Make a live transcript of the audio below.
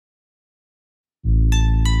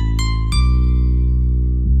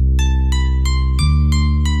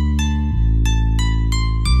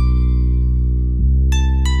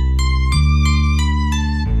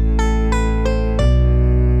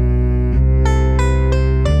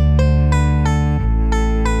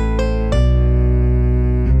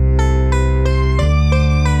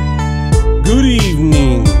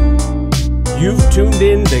tuned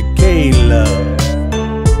in to K-Love.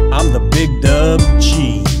 I'm the Big Dub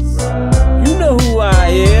Cheese. You know who I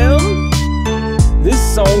am. This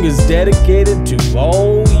song is dedicated to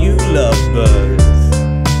all you lovebirds.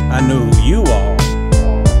 I know who you are.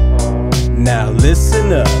 Now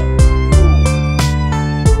listen up.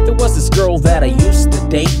 There was this girl that I used to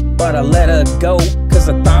date, but I let her go cause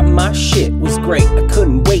I thought my shit was great. I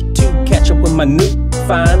couldn't wait to catch up with my new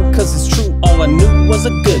find, cause it's true, all I knew was a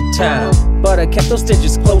good time. But I kept those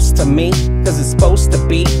digits close to me, cause it's supposed to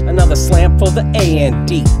be another slam for the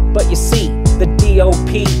A&D. But you see, the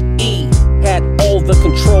D-O-P-E had all the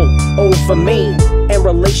control over me, and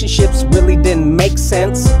relationships really didn't make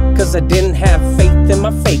sense, cause I didn't have faith in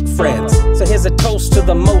my fake friends. So here's a toast to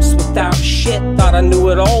the most without shit. Thought I knew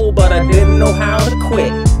it all, but I didn't know how to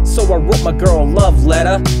quit. So I wrote my girl a love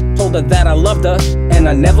letter, told her that I loved her and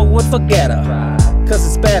I never would forget her. Cause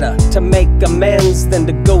it's better to make amends than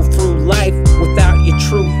to go through life without your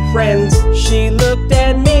true friends. She looked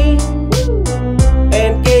at me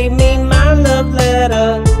and gave me my love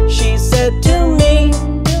letter. She said to me,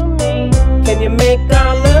 can you make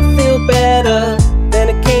our love feel better? Then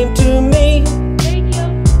it came to me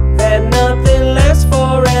that nothing lasts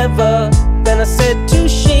forever. Then I said to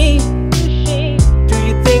she, do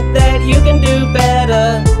you think that you can do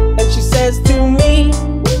better? And she says to me,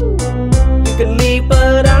 you can leave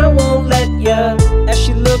but I won't let ya. As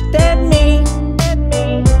she looked at me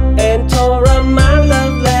and tore up my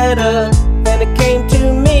love letter. Then it came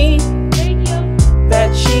to me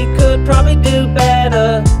that she could probably do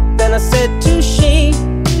better. Then I said to she,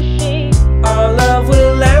 our love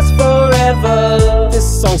will last forever.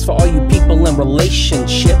 This song's for all you people in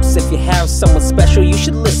relationships. If you have someone special, you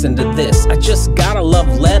should listen to this. I just got a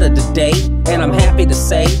love letter today, and I'm happy to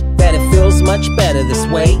say that it feels much better this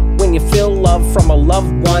way. When you feel love from a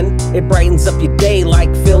loved one, it brightens up your day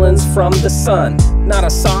like feelings from the sun. Not a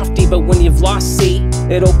softie, but when you've lost, see,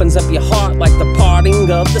 it opens up your heart like the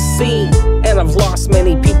parting of the sea. And I've lost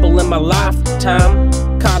many people in my lifetime,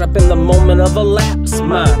 caught up in the moment of a lapsed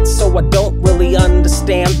mind. So I don't really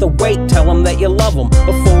understand the wait. Tell them that you love them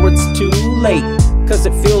before it's too late, cause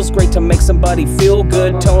it feels great to make somebody feel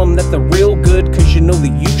good. Tell them that they're real good, cause you know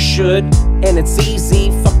that you should. And it's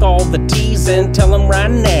easy, fuck all the teasing. Tell them right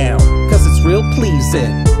now, cause it's real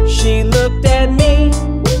pleasing. She looked at me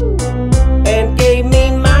and gave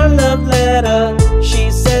me my love letter. She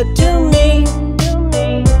said to me,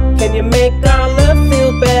 can you make our love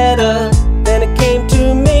feel better? Then it came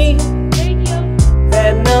to me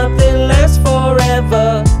that nothing lasts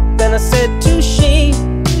forever. Then I said to